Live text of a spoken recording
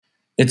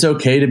it's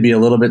okay to be a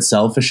little bit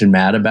selfish and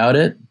mad about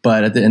it.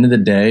 But at the end of the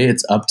day,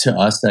 it's up to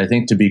us, I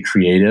think, to be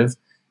creative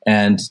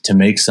and to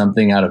make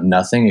something out of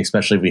nothing,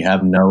 especially if we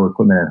have no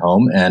equipment at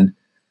home. And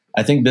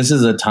I think this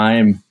is a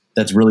time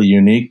that's really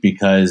unique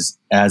because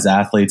as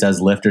athletes,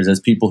 as lifters, as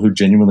people who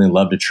genuinely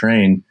love to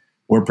train,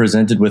 we're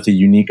presented with a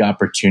unique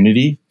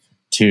opportunity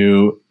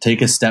to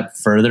take a step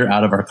further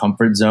out of our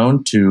comfort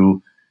zone,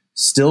 to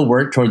still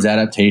work towards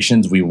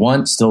adaptations we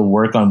want, still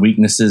work on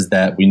weaknesses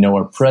that we know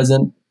are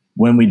present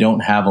when we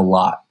don't have a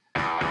lot.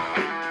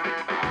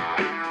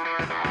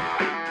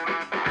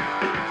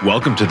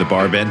 Welcome to the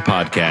Barbend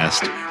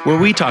Podcast, where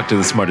we talk to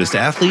the smartest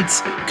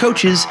athletes,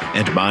 coaches,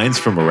 and minds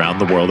from around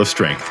the world of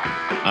strength.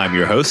 I'm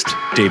your host,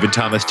 David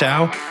Thomas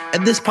Tao,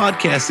 and this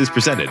podcast is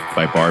presented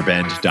by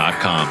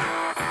Barbend.com.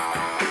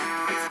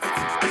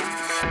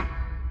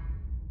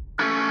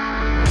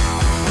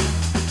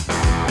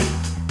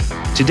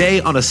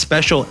 Today, on a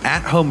special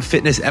at-home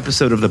fitness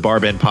episode of the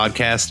Barbend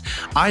Podcast,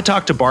 I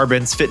talked to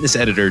Barbend's fitness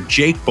editor,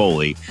 Jake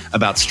Boley,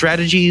 about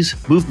strategies,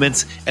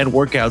 movements, and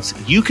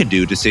workouts you can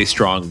do to stay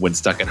strong when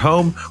stuck at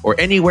home or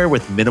anywhere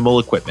with minimal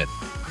equipment.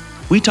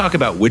 We talk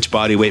about which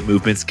bodyweight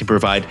movements can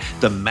provide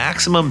the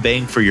maximum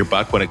bang for your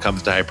buck when it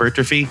comes to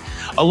hypertrophy,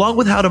 along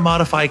with how to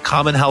modify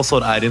common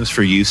household items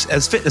for use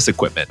as fitness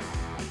equipment.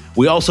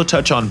 We also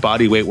touch on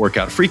bodyweight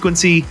workout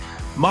frequency,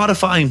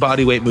 modifying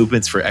bodyweight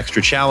movements for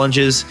extra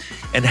challenges,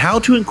 and how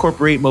to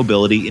incorporate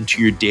mobility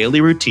into your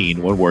daily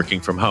routine when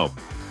working from home.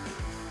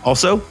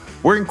 Also,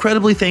 we're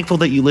incredibly thankful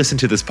that you listen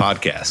to this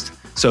podcast.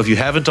 So if you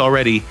haven't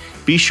already,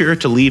 be sure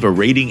to leave a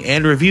rating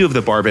and review of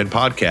the Barbend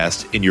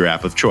Podcast in your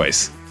app of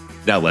choice.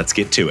 Now let's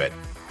get to it.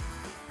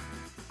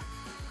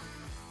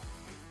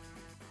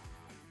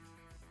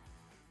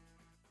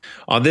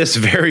 On this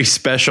very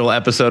special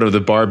episode of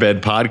the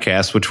Barbend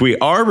Podcast, which we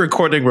are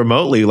recording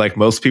remotely like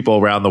most people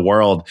around the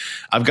world,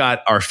 I've got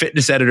our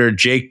fitness editor,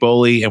 Jake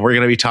Boley, and we're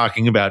going to be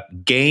talking about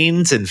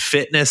gains and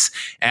fitness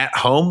at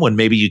home when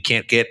maybe you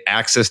can't get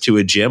access to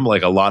a gym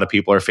like a lot of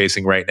people are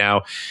facing right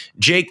now.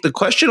 Jake, the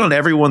question on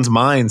everyone's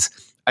minds,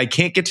 I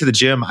can't get to the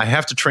gym. I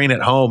have to train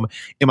at home.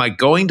 Am I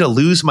going to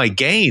lose my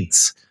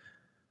gains?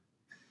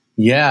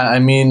 Yeah,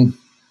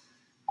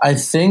 I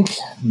think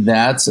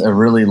that's a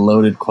really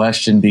loaded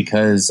question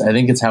because I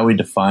think it's how we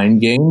define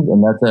gains.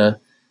 And that's a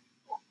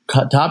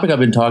topic I've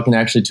been talking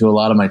actually to a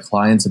lot of my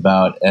clients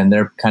about, and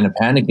they're kind of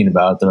panicking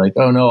about. They're like,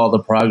 oh no, all the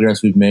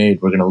progress we've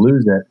made, we're going to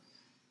lose it.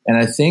 And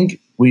I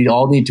think we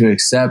all need to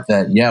accept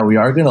that, yeah, we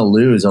are going to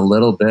lose a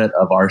little bit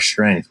of our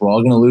strength. We're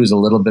all going to lose a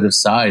little bit of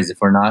size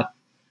if we're not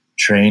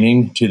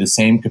training to the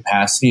same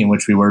capacity in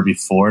which we were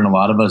before. And a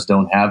lot of us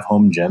don't have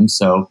home gyms.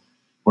 So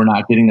we're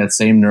not getting that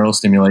same neural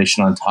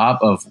stimulation on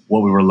top of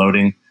what we were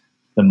loading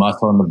the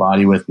muscle and the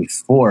body with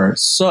before.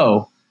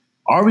 So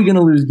are we going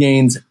to lose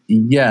gains?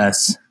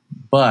 Yes.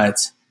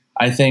 But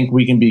I think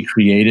we can be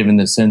creative in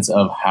the sense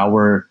of how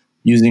we're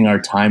using our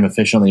time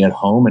efficiently at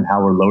home and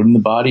how we're loading the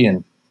body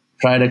and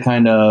try to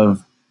kind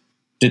of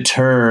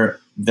deter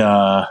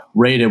the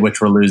rate at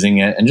which we're losing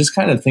it and just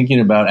kind of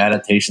thinking about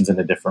adaptations in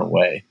a different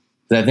way.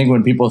 I think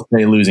when people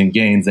say losing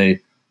gains,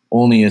 they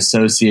only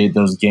associate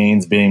those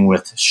gains being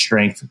with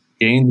strength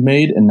gains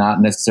made and not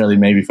necessarily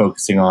maybe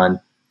focusing on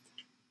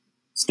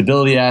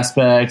stability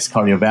aspects,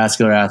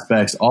 cardiovascular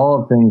aspects,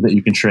 all of things that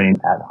you can train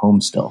at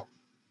home still.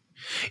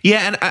 Yeah,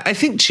 and I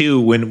think too,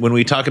 when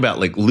we talk about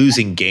like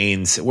losing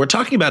gains, we're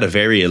talking about a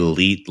very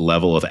elite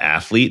level of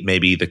athlete,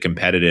 maybe the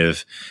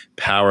competitive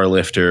power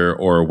lifter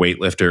or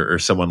weightlifter or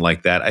someone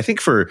like that. I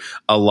think for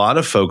a lot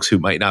of folks who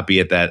might not be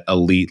at that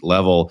elite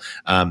level,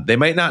 they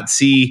might not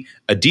see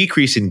a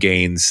decrease in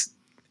gains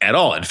at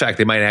all. In fact,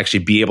 they might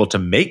actually be able to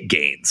make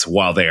gains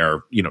while they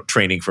are,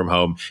 training from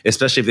home,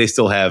 especially if they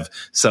still have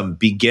some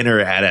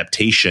beginner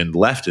adaptation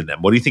left in them.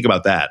 What do you think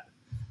about that?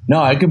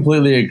 No, I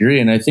completely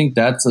agree. And I think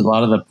that's a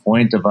lot of the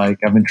point of I've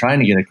been trying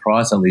to get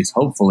across, at least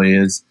hopefully,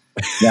 is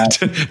that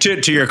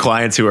to your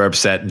clients who are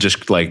upset and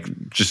just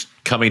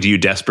coming to you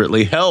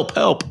desperately, help.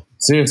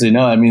 Seriously,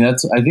 no, I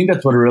think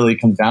that's what it really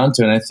comes down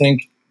to. And I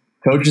think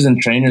coaches and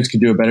trainers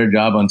could do a better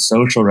job on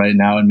social right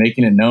now and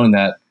making it known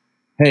that,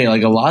 hey,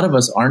 a lot of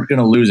us aren't going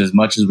to lose as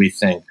much as we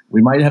think.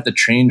 We might have to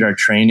change our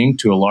training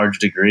to a large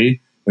degree.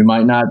 We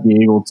might not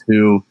be able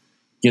to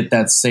get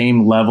that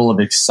same level of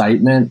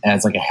excitement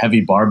as a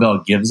heavy barbell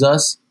gives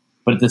us.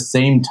 But at the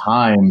same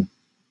time,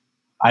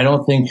 I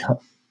don't think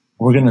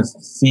we're going to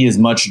see as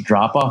much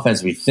drop off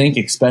as we think,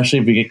 especially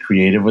if we get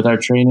creative with our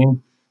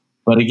training.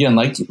 But again,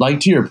 like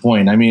to your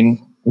point,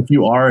 if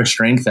you are a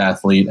strength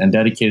athlete and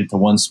dedicated to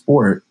one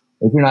sport,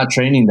 if you're not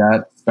training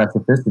that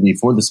specificity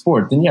for the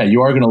sport, then yeah,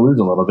 you are going to lose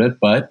a little bit.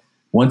 But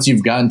once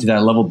you've gotten to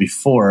that level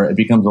before, it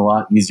becomes a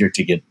lot easier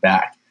to get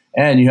back.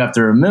 And you have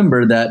to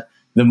remember that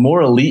the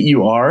more elite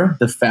you are,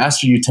 the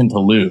faster you tend to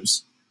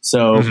lose.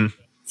 So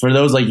for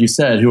those, like you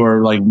said, who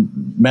are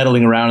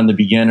meddling around in the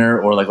beginner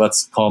or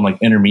let's call them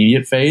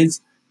intermediate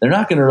phase, they're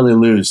not going to really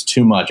lose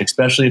too much,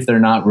 especially if they're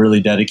not really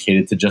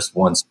dedicated to just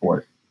one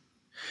sport.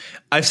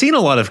 I've seen a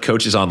lot of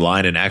coaches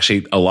online, and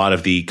actually a lot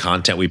of the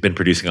content we've been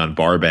producing on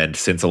Barbend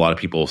since a lot of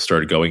people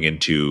started going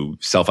into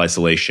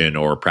self-isolation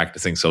or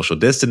practicing social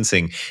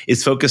distancing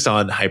is focused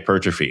on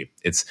hypertrophy.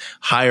 It's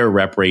higher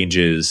rep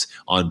ranges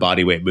on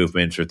body weight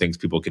movements or things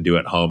people can do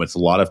at home. It's a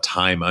lot of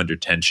time under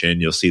tension.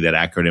 You'll see that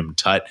acronym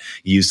TUT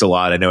used a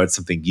lot. I know it's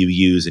something you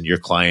use in your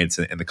clients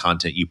and the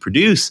content you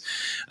produce.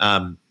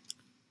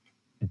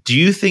 Do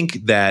you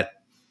think that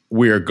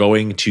we're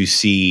going to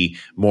see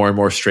more and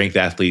more strength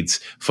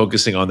athletes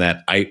focusing on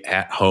that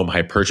at-home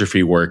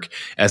hypertrophy work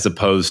as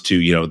opposed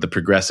to, the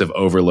progressive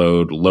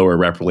overload, lower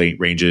rep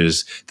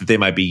ranges that they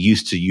might be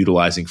used to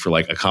utilizing for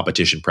like a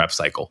competition prep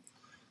cycle?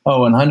 Oh,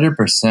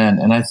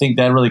 100%. And I think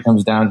that really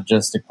comes down to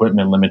just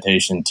equipment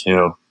limitation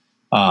too.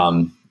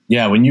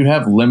 When you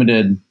have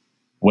limited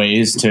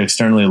ways to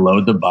externally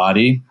load the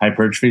body,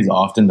 hypertrophy is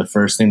often the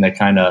first thing that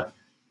kind of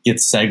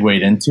gets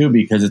segued into,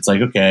 because it's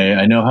like, okay,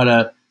 I know how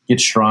to get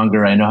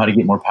stronger. I know how to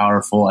get more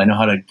powerful. I know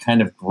how to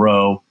kind of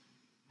grow.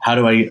 How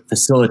do I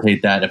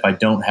facilitate that if I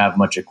don't have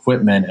much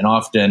equipment? And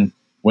often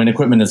when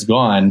equipment is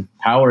gone,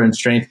 power and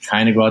strength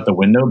kind of go out the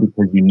window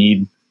because you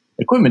need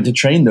equipment to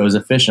train those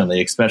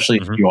efficiently, especially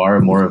if you are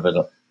more of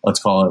a, let's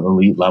call it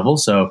elite level.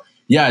 So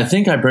yeah, I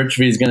think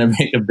hypertrophy is going to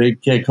make a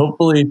big kick.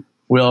 Hopefully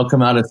we all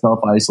come out of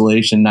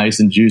self-isolation nice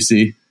and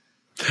juicy.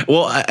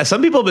 Well,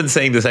 some people have been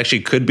saying this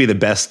actually could be the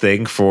best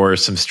thing for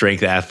some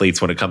strength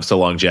athletes when it comes to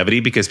longevity,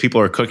 because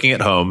people are cooking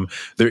at home,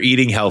 they're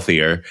eating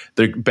healthier,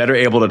 they're better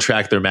able to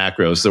track their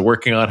macros, they're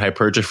working on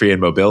hypertrophy and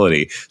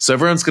mobility. So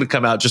everyone's going to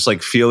come out just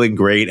like feeling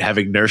great,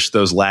 having nursed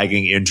those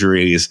lagging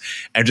injuries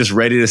and just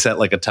ready to set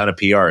like a ton of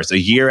PRs. A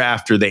year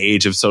after the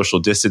age of social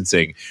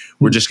distancing,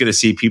 we're just going to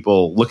see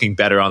people looking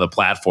better on the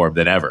platform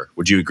than ever.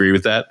 Would you agree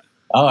with that?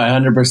 Oh, I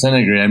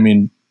 100% agree. I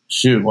mean,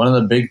 shoot, one of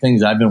the big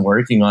things I've been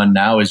working on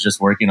now is just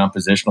working on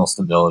positional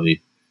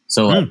stability.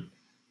 So like,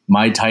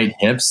 my tight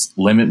hips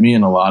limit me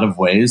in a lot of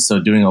ways. So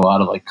doing a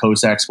lot of like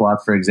Cossack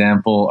squats, for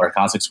example, or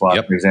Cossack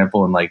squats, for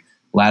example, and like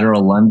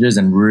lateral lunges,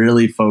 and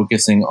really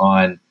focusing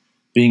on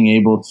being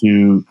able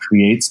to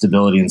create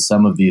stability in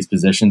some of these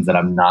positions that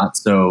I'm not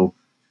so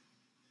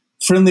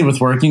friendly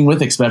with working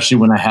with, especially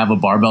when I have a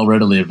barbell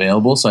readily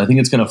available. So I think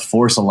it's going to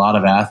force a lot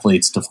of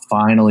athletes to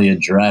finally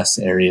address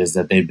areas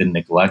that they've been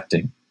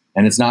neglecting.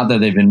 And it's not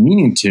that they've been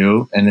meaning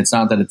to, and it's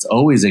not that it's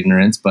always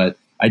ignorance, but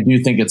I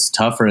do think it's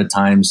tougher at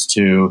times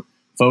to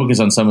focus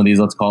on some of these,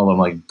 let's call them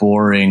like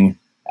boring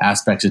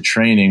aspects of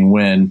training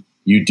when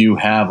you do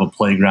have a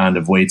playground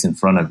of weights in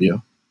front of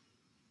you.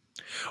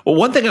 Well,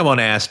 one thing I want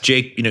to ask,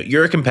 Jake,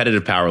 you're a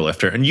competitive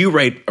powerlifter, and you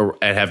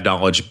have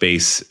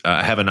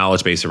a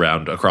knowledge base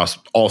around across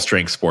all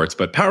strength sports,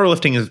 but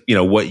powerlifting is,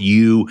 what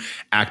you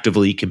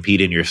actively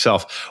compete in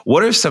yourself.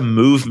 What are some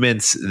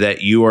movements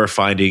that you are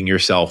finding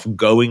yourself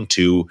going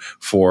to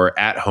for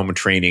at-home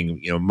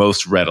training,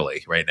 most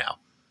readily right now?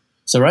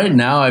 So right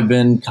now I've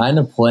been kind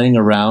of playing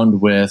around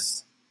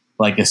with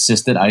like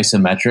assisted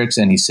isometrics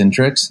and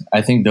eccentrics.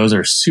 I think those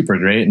are super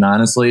great. And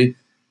honestly,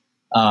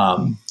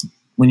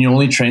 when you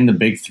only train the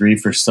big three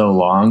for so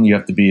long, you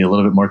have to be a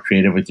little bit more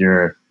creative with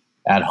your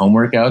at-home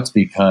workouts,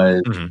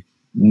 because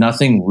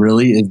nothing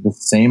really is the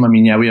same. I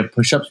mean, yeah, we have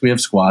push-ups, we have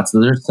squats.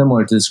 Those are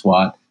similar to the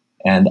squat,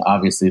 and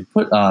obviously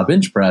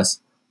bench press.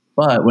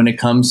 But when it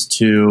comes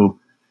to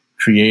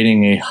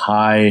creating a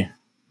high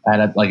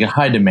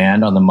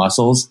demand on the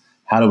muscles,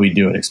 how do we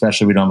do it?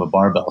 Especially if we don't have a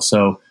barbell.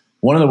 So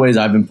one of the ways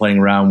I've been playing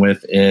around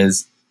with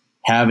is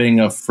having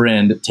a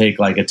friend take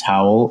like a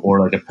towel or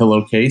like a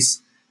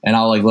pillowcase, and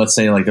I'll let's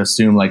say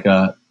assume like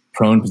a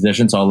prone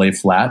position. So I'll lay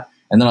flat,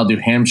 and then I'll do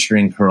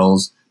hamstring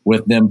curls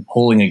with them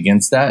pulling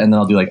against that. And then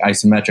I'll do like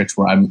isometrics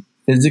where I'm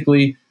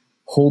physically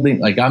holding,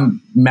 like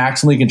I'm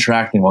maximally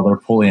contracting while they're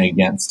pulling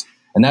against.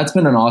 And that's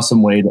been an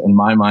awesome way in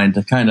my mind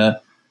to kind of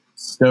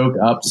stoke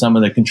up some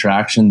of the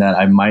contraction that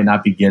I might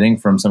not be getting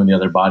from some of the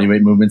other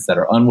bodyweight movements that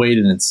are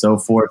unweighted and so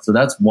forth. So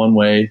that's one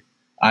way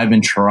I've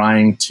been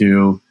trying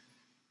to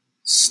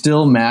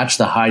still match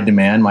the high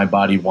demand my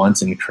body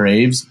wants and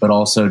craves, but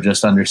also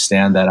just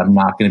understand that I'm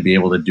not going to be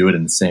able to do it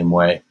in the same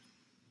way.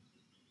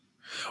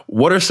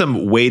 What are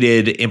some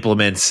weighted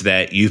implements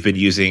that you've been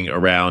using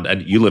around?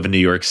 And you live in New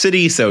York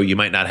City, so you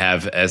might not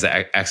have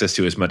access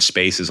to as much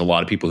space as a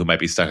lot of people who might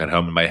be stuck at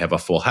home and might have a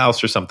full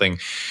house or something.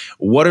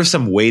 What are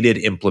some weighted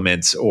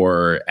implements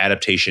or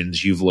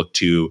adaptations you've looked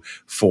to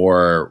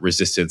for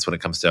resistance when it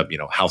comes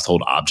to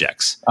household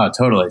objects? Oh,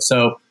 totally.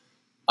 So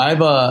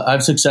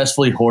I've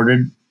successfully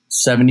hoarded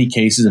 70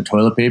 cases of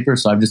toilet paper,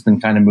 so I've just been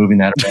kind of moving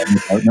that around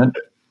the apartment.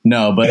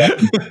 No, but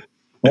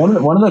one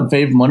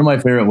of my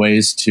favorite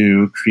ways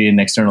to create an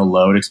external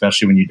load,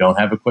 especially when you don't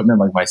have equipment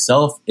like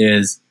myself,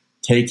 is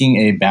taking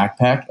a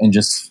backpack and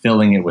just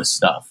filling it with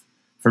stuff.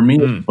 For me,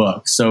 it's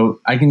books. So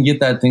I can get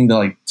that thing to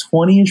like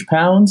 20-ish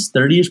pounds,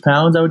 30-ish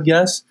pounds, I would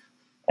guess.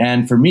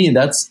 And for me,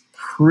 that's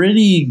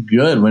pretty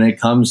good when it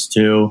comes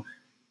to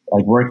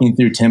like working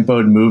through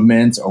tempoed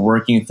movements or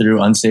working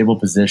through unstable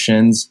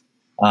positions.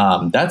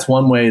 That's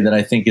one way that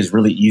I think is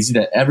really easy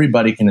that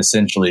everybody can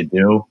essentially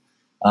do.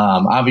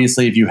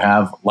 Obviously, if you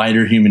have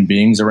lighter human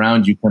beings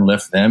around, you can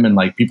lift them, and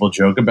like people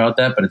joke about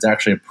that, but it's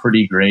actually a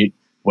pretty great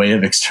way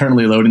of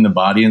externally loading the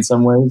body in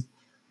some ways.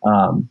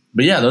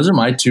 But yeah, those are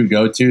my two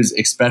go-tos,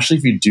 especially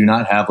if you do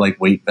not have like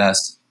weight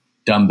vests,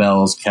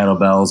 dumbbells,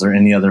 kettlebells, or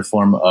any other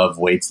form of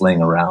weights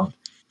laying around.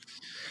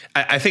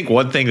 I think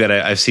one thing that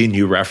I've seen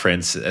you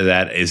reference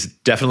that is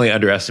definitely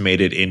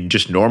underestimated in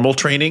just normal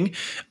training,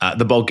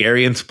 the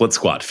Bulgarian split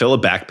squat. Fill a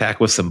backpack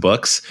with some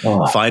books,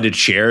 find a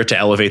chair to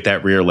elevate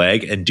that rear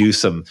leg, and do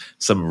some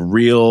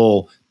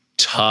real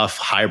tough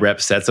high rep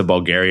sets of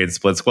Bulgarian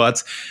split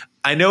squats.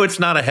 I know it's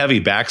not a heavy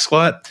back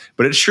squat,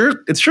 but it's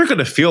sure going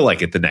to feel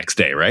like it the next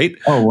day, right?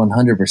 Oh,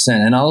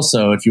 100%. And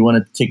also, if you want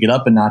to kick it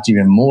up a notch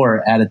even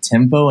more, add a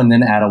tempo and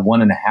then add a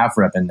 1.5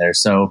 rep in there.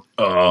 So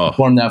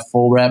perform that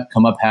full rep,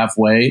 come up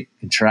halfway,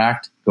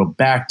 contract, go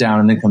back down,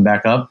 and then come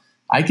back up.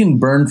 I can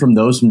burn from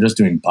those from just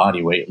doing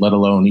body weight, let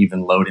alone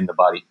even loading the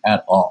body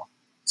at all.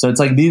 So it's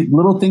like these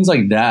little things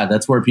like that.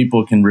 That's where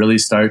people can really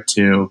start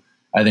to,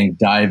 I think,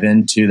 dive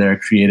into their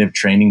creative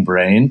training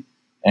brain.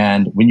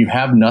 And when you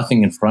have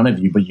nothing in front of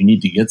you, but you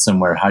need to get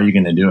somewhere, how are you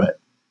going to do it?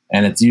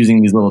 And it's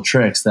using these little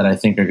tricks that I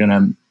think are going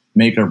to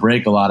make or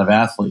break a lot of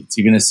athletes.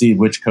 You're going to see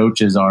which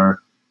coaches are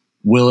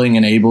willing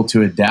and able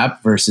to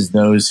adapt versus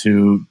those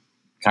who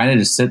kind of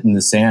just sit in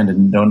the sand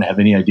and don't have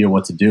any idea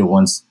what to do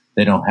once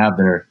they don't have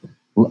their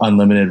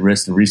unlimited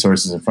risk and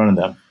resources in front of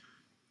them.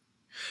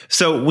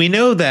 So we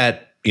know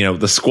that,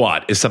 the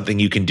squat is something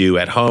you can do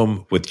at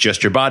home with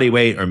just your body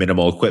weight or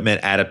minimal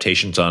equipment,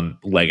 adaptations on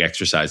leg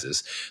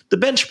exercises. The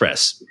bench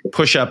press,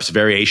 push-ups,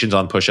 variations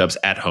on push-ups,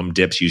 at-home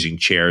dips using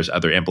chairs,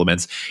 other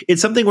implements.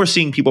 It's something we're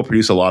seeing people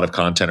produce a lot of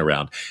content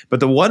around.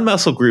 But the one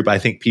muscle group I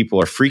think people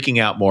are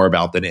freaking out more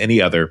about than any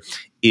other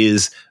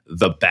is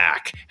the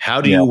back. How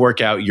do you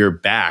work out your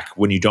back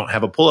when you don't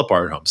have a pull-up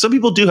bar at home? Some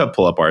people do have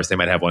pull-up bars. They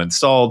might have one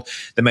installed.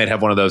 They might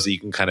have one of those that you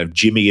can kind of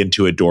jimmy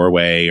into a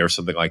doorway or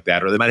something like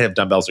that. Or they might have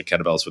dumbbells or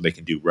kettlebells where they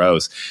can do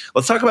rows.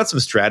 Let's talk about some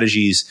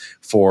strategies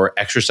for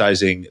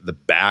exercising the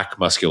back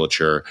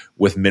musculature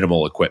with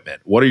minimal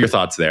equipment. What are your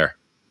thoughts there?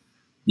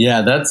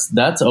 Yeah,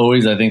 that's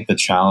always, I think, the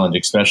challenge,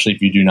 especially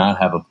if you do not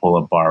have a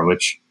pull-up bar,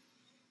 which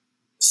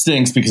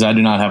stinks because I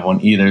do not have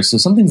one either. So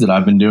some things that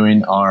I've been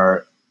doing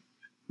are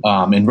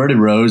inverted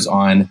rows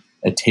on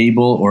a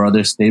table or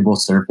other stable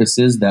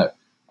surfaces that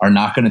are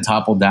not going to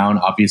topple down.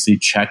 Obviously,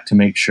 check to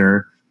make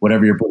sure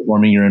whatever you're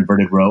performing your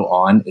inverted row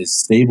on is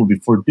stable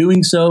before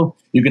doing so.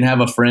 You can have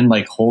a friend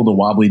like hold a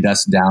wobbly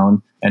desk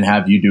down and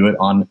have you do it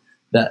on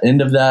the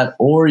end of that.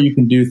 Or you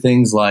can do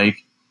things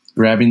like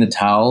grabbing the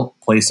towel,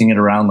 placing it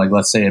around, like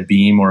let's say a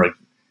beam or a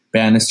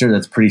banister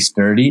that's pretty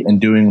sturdy,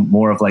 and doing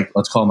more of like,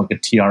 let's call them like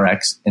a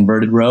TRX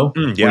inverted row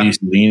where you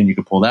lean and you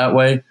can pull that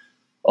way.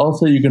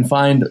 Also, you can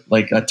find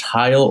like a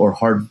tile or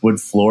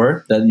hardwood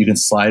floor that you can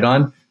slide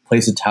on,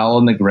 place a towel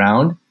on the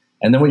ground,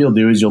 and then what you'll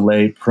do is you'll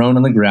lay prone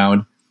on the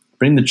ground,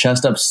 bring the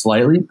chest up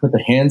slightly, put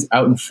the hands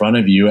out in front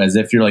of you as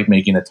if you're like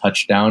making a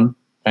touchdown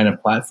kind of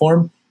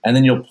platform, and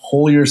then you'll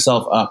pull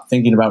yourself up,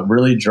 thinking about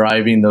really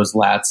driving those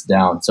lats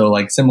down. So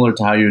like similar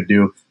to how you would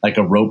do like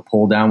a rope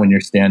pull down when you're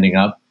standing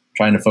up,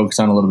 trying to focus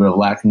on a little bit of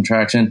lat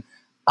contraction.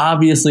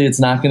 Obviously, it's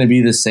not going to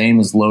be the same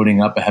as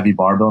loading up a heavy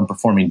barbell and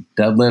performing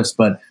deadlifts,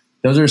 but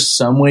those are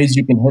some ways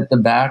you can hit the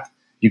back.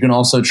 You can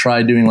also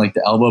try doing like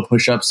the elbow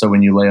push-ups. So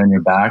when you lay on your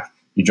back,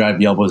 you drive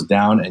the elbows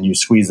down and you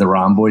squeeze the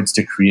rhomboids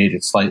to create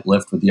a slight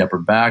lift with the upper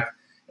back.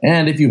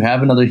 And if you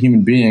have another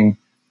human being,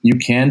 you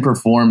can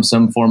perform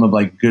some form of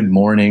like good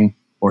morning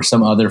or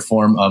some other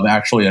form of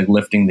actually like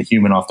lifting the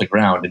human off the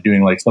ground and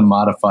doing like some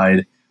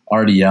modified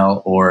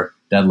RDL or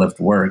deadlift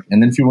work.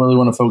 And then if you really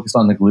want to focus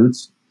on the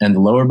glutes and the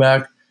lower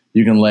back,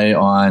 you can lay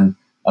on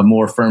a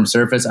more firm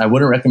surface. I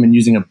wouldn't recommend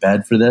using a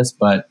bed for this,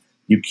 but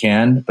you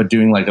can, but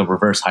doing like a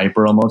reverse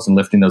hyper almost and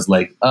lifting those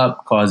legs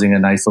up, causing a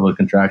nice little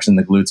contraction in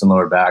the glutes and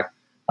lower back,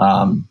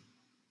 or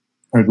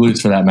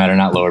glutes for that matter,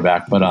 not lower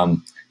back. But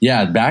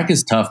yeah, back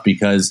is tough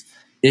because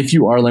if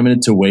you are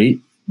limited to weight,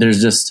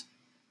 there's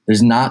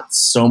not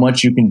so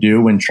much you can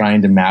do when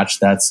trying to match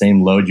that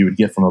same load you would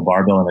get from a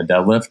barbell and a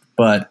deadlift,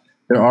 but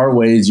there are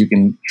ways you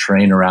can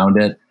train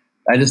around it.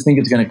 I just think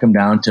it's going to come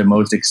down to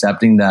most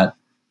accepting that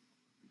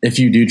if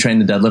you do train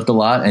the deadlift a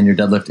lot and your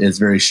deadlift is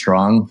very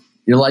strong,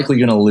 you're likely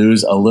going to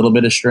lose a little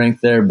bit of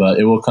strength there, but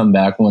it will come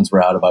back once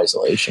we're out of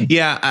isolation.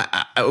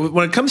 Yeah.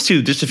 When it comes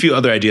to just a few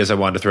other ideas I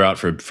wanted to throw out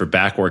for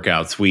back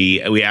workouts,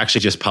 we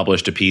actually just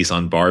published a piece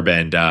on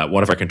Barbend.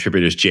 One of our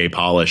contributors, Jay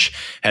Polish,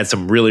 had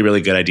some really,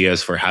 really good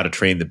ideas for how to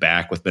train the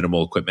back with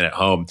minimal equipment at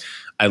home.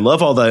 I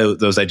love all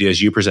those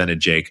ideas you presented,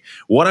 Jake.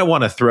 What I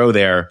want to throw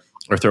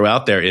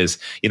out there is,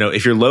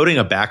 if you're loading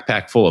a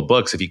backpack full of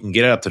books, if you can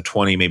get it up to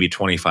 20, maybe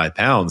 25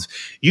 pounds,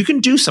 you can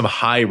do some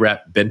high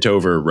rep bent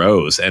over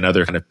rows and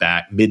other kind of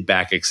mid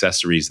back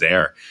accessories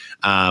there.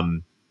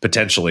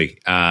 Potentially,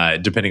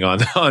 depending on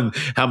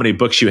how many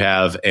books you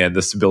have and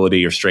the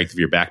stability or strength of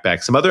your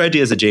backpack. Some other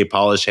ideas that Jay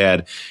Polish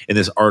had in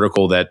this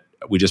article that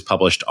we just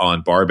published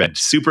on Barbend: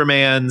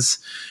 Supermans,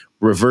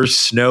 reverse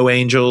snow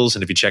angels.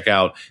 And if you check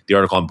out the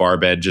article on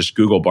Barbend, just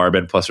Google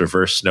Barbend plus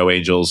reverse snow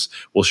angels.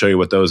 We'll show you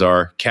what those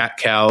are. Cat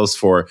cows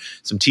for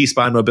some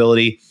T-spine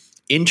mobility.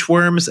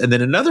 Inchworms. And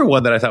then another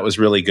one that I thought was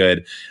really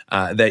good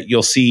that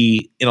you'll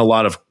see in a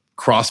lot of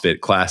CrossFit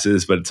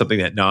classes, but it's something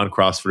that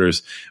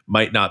non-CrossFitters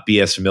might not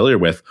be as familiar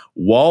with.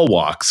 Wall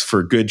walks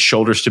for good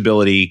shoulder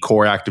stability,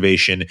 core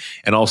activation,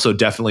 and also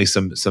definitely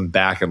some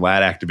back and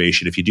lat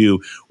activation. If you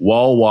do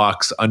wall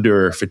walks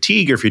under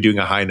fatigue, or if you're doing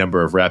a high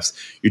number of reps,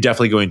 you're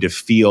definitely going to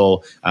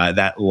feel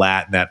that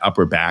lat and that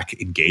upper back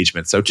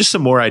engagement. So just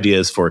some more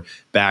ideas for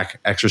back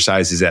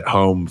exercises at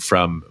home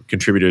from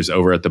contributors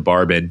over at the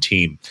Barbend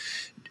team.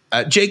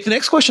 Jake, the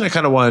next question I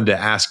kind of wanted to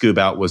ask you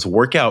about was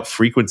workout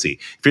frequency.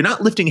 If you're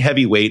not lifting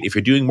heavy weight, if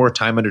you're doing more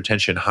time under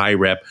tension, high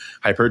rep,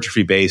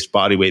 hypertrophy-based,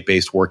 body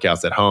weight-based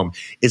workouts at home,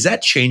 is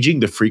that changing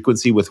the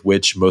frequency with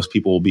which most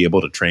people will be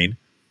able to train?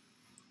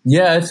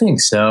 Yeah, I think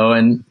so.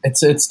 And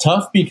it's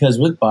tough because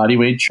with body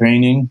weight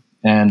training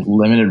and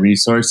limited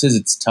resources,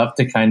 it's tough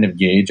to kind of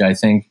gauge, I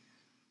think,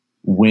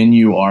 when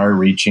you are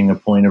reaching a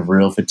point of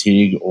real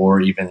fatigue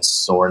or even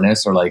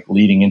soreness, or like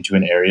leading into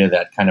an area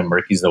that kind of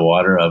murkies the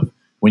water of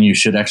when you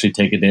should actually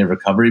take a day of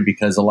recovery.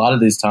 Because a lot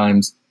of these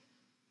times,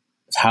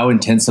 how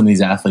intense some of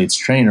these athletes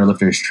train or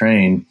lifters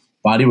train,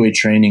 body weight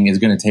training is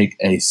going to take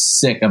a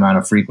sick amount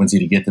of frequency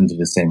to get them to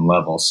the same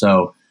level.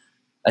 So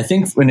I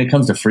think when it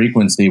comes to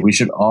frequency, we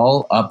should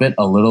all up it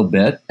a little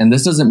bit. And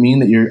this doesn't mean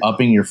that you're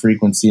upping your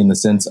frequency in the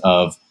sense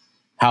of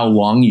how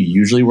long you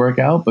usually work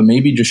out, but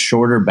maybe just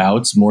shorter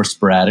bouts more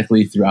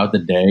sporadically throughout the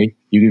day.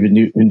 You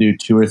can do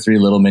 2 or 3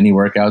 little mini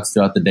workouts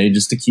throughout the day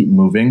just to keep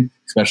moving,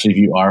 especially if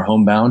you are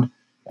homebound.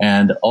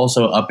 And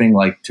also upping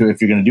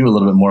if you're going to do a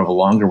little bit more of a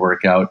longer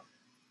workout,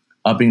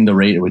 upping the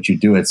rate at which you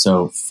do it.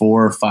 So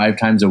 4 or 5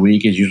 times a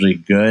week is usually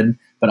good,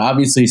 but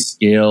obviously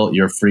scale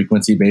your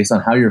frequency based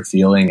on how you're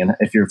feeling. And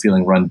if you're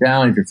feeling run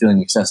down, if you're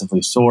feeling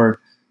excessively sore,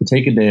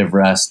 take a day of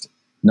rest,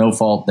 no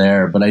fault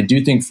there. But I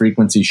do think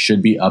frequency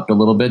should be upped a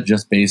little bit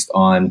just based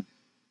on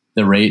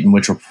the rate in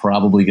which we're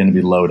probably going to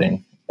be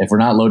loading. If we're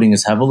not loading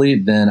as heavily,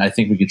 then I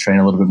think we could train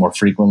a little bit more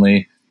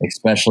frequently,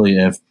 especially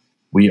if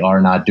we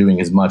are not doing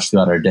as much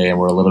throughout our day and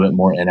we're a little bit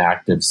more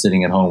inactive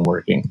sitting at home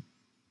working.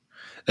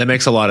 That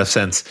makes a lot of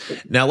sense.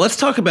 Now let's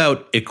talk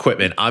about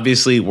equipment.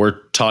 Obviously, we're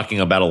talking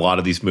about a lot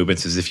of these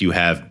movements as if you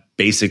have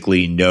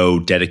basically no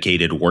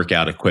dedicated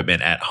workout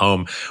equipment at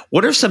home.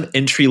 What are some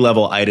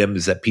entry-level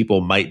items that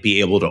people might be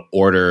able to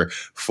order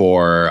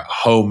for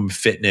home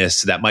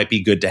fitness that might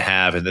be good to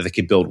have and that they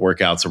can build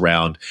workouts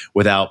around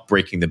without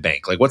breaking the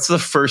bank? Like, what's the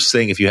first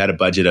thing, if you had a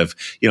budget of,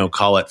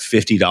 call it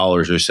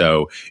 $50 or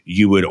so,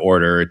 you would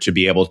order to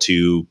be able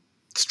to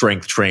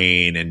strength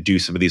train and do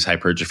some of these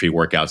hypertrophy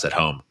workouts at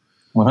home?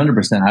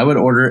 100%. I would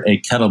order a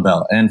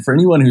kettlebell. And for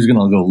anyone who's going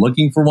to go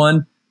looking for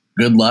one,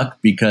 good luck,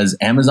 because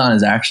Amazon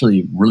is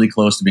actually really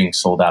close to being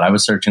sold out. I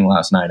was searching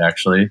last night,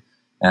 actually,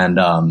 and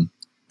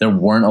there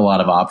weren't a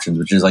lot of options,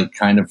 which is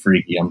kind of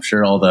freaky. I'm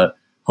sure all the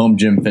home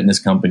gym fitness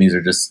companies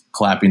are just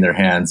clapping their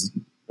hands,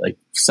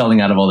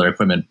 selling out of all their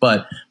equipment.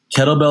 But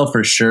kettlebell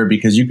for sure,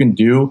 because you can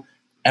do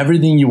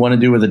everything you want to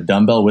do with a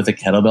dumbbell with a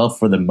kettlebell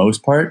for the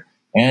most part.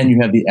 And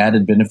you have the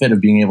added benefit of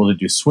being able to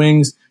do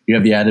swings. You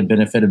have the added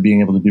benefit of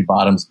being able to do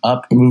bottoms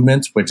up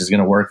movements, which is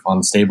going to work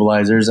on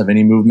stabilizers of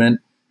any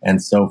movement,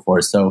 and so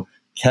forth. So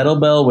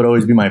kettlebell would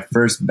always be my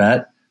first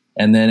bet.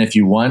 And then if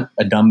you want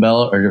a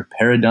dumbbell or a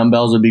pair of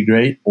dumbbells would be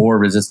great, or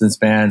resistance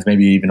bands,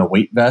 maybe even a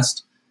weight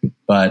vest.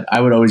 But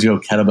I would always go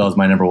kettlebell as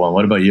my number one.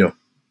 What about you?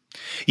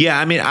 Yeah,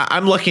 I mean,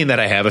 I'm lucky in that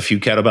I have a few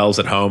kettlebells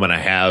at home and I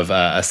have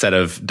a set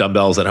of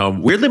dumbbells at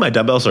home. Weirdly, my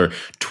dumbbells are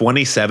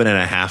 27 and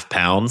a half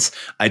pounds.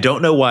 I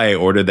don't know why I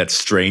ordered that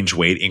strange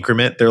weight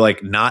increment. They're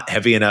not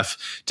heavy enough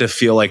to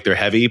feel like they're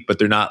heavy, but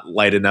they're not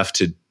light enough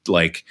to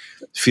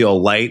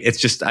feel light. It's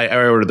just, I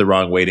ordered the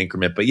wrong weight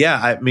increment. But yeah,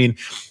 I mean,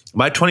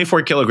 my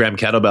 24 kilogram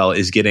kettlebell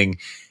is getting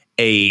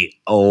a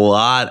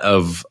lot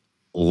of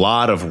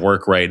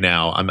work right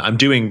now. I'm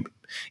doing,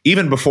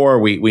 even before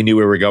we knew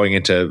we were going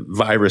into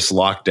virus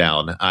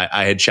lockdown,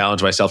 I had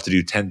challenged myself to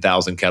do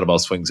 10,000 kettlebell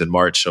swings in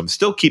March. So I'm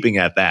still keeping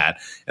at that.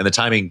 And the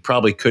timing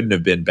probably couldn't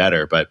have been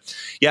better. But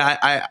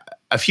yeah,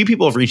 a few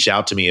people have reached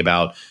out to me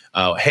about,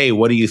 hey,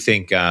 what do you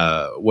think?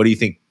 What do you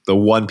think the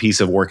one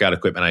piece of workout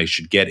equipment I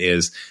should get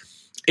is?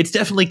 It's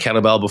definitely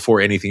kettlebell before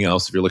anything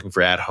else if you're looking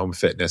for at-home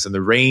fitness, and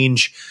the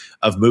range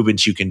of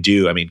movements you can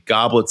do. I mean,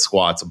 goblet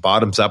squats,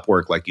 bottoms up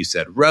work, like you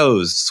said,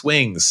 rows,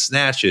 swings,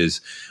 snatches,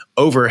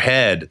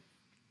 overhead,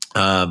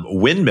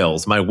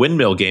 windmills. My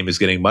windmill game is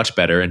getting much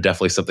better, and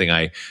definitely something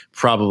I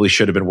probably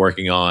should have been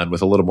working on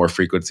with a little more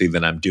frequency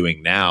than I'm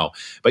doing now.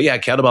 But yeah,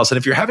 kettlebells. And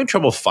if you're having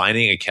trouble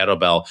finding a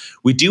kettlebell,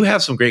 we do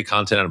have some great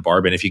content on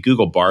Barbend. If you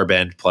Google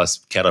Barbend plus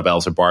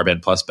kettlebells or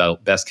Barbend plus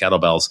best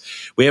kettlebells,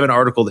 we have an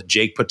article that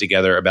Jake put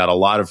together about a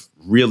lot of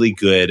really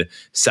good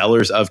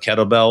sellers of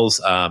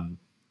kettlebells.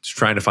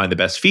 trying to find the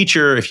best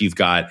feature, if you've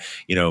got,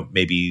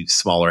 maybe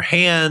smaller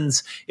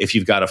hands, if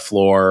you've got a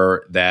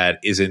floor that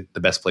isn't the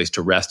best place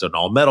to rest an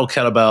all metal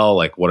kettlebell,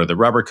 like what are the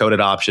rubber coated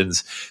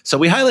options? So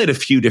we highlight a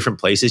few different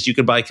places you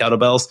can buy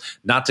kettlebells,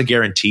 not to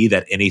guarantee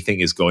that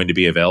anything is going to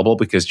be available,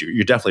 because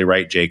you're definitely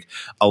right, Jake.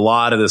 A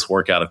lot of this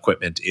workout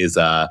equipment is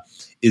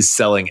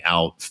selling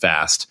out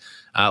fast.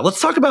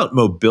 Let's talk about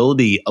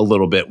mobility a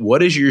little bit.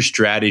 What is your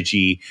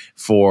strategy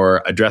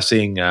for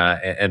addressing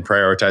and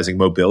prioritizing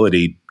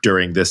mobility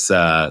during this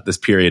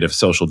period of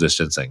social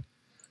distancing?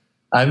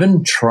 I've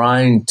been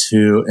trying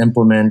to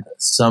implement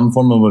some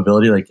form of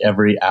mobility like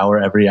every hour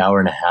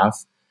and a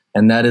half.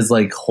 And that is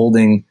like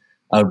holding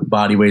a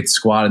body weight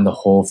squat in the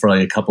hole for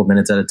like a couple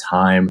minutes at a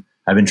time.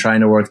 I've been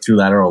trying to work through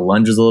lateral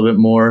lunges a little bit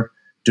more,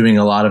 doing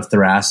a lot of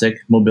thoracic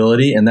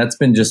mobility. And that's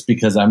been just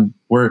because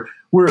we're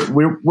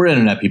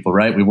internet people,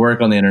 right? We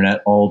work on the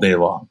internet all day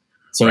long.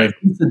 So if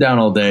you sit down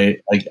all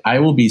day, like I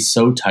will be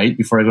so tight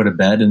before I go to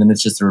bed. And then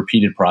it's just a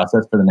repeated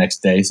process for the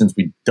next day, since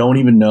we don't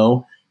even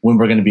know when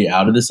we're going to be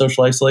out of the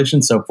social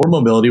isolation. So for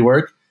mobility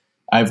work,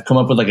 I've come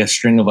up with like a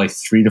string of like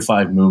 3 to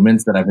 5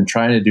 movements that I've been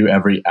trying to do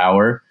every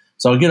hour.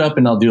 So I'll get up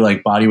and I'll do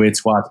like body weight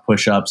squats,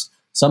 push-ups,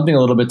 something a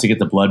little bit to get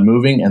the blood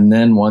moving. And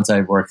then once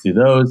I work through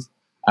those,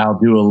 I'll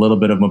do a little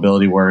bit of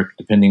mobility work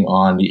depending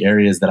on the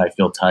areas that I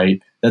feel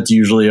tight. That's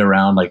usually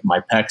around like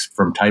my pecs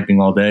from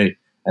typing all day,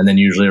 and then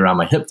usually around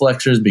my hip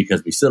flexors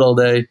because we sit all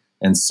day,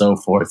 and so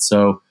forth.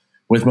 So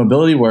with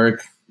mobility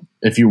work,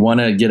 if you want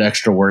to get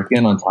extra work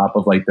in on top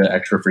of like the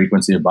extra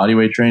frequency of body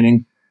weight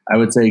training, I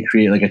would say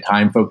create like a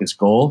time focused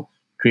goal,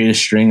 create a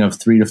string of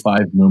 3 to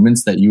 5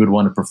 movements that you would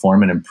want to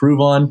perform and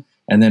improve on,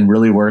 and then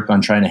really work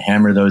on trying to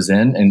hammer those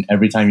in. And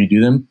every time you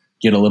do them,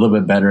 get a little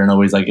bit better. And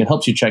always like it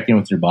helps you check in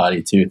with your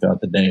body too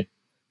throughout the day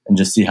and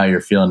just see how you're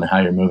feeling and how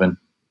you're moving.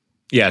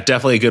 Yeah,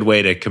 definitely a good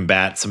way to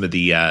combat some of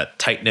the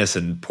tightness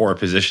and poor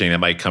positioning that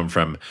might come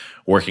from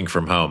working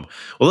from home.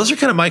 Well, those are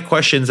kind of my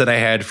questions that I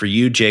had for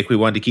you, Jake. We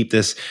wanted to keep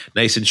this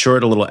nice and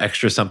short, a little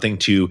extra something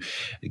to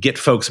get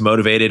folks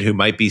motivated who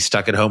might be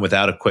stuck at home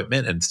without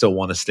equipment and still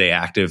want to stay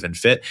active and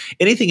fit.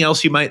 Anything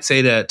else you might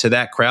say to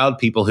that crowd,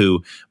 people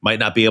who might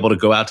not be able to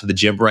go out to the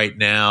gym right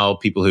now,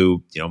 people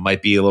who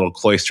might be a little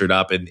cloistered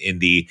up in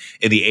the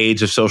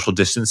age of social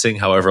distancing,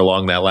 however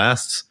long that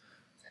lasts?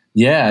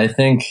 Yeah, I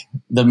think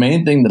the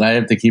main thing that I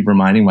have to keep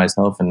reminding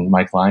myself and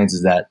my clients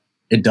is that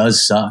it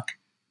does suck.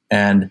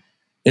 And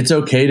it's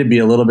okay to be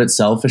a little bit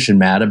selfish and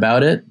mad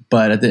about it.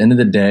 But at the end of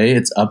the day,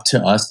 it's up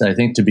to us, I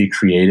think, to be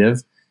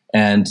creative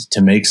and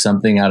to make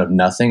something out of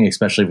nothing,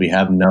 especially if we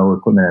have no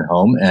equipment at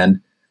home.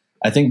 And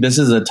I think this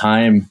is a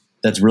time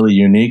that's really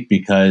unique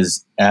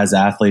because as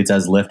athletes,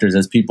 as lifters,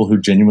 as people who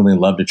genuinely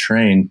love to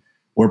train,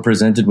 we're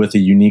presented with a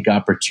unique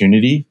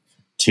opportunity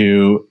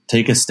to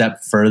take a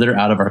step further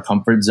out of our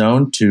comfort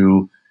zone,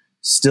 to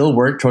still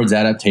work towards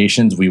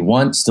adaptations we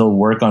want, still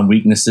work on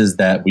weaknesses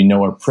that we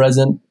know are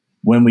present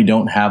when we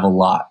don't have a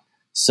lot.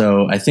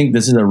 So I think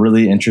this is a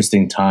really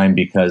interesting time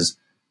because,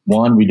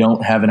 one, we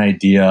don't have an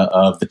idea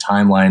of the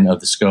timeline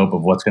of the scope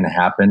of what's going to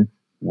happen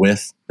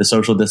with the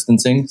social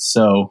distancing.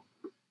 So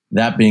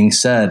that being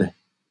said,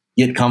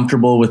 get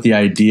comfortable with the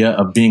idea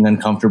of being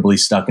uncomfortably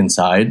stuck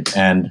inside,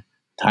 and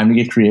time to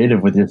get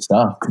creative with your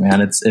stuff,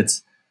 man.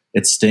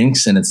 It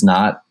stinks and it's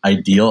not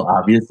ideal,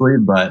 obviously,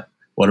 but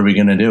what are we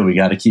going to do? We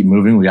got to keep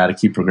moving. We got to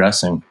keep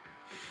progressing.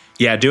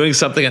 Yeah, doing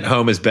something at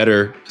home is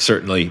better,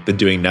 certainly, than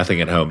doing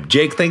nothing at home.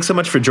 Jake, thanks so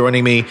much for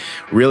joining me.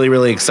 Really,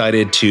 really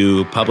excited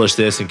to publish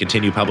this and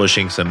continue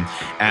publishing some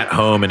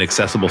at-home and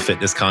accessible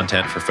fitness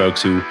content for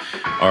folks who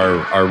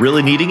are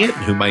really needing it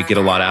and who might get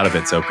a lot out of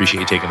it. So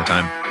appreciate you taking the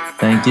time.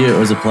 Thank you. It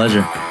was a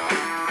pleasure.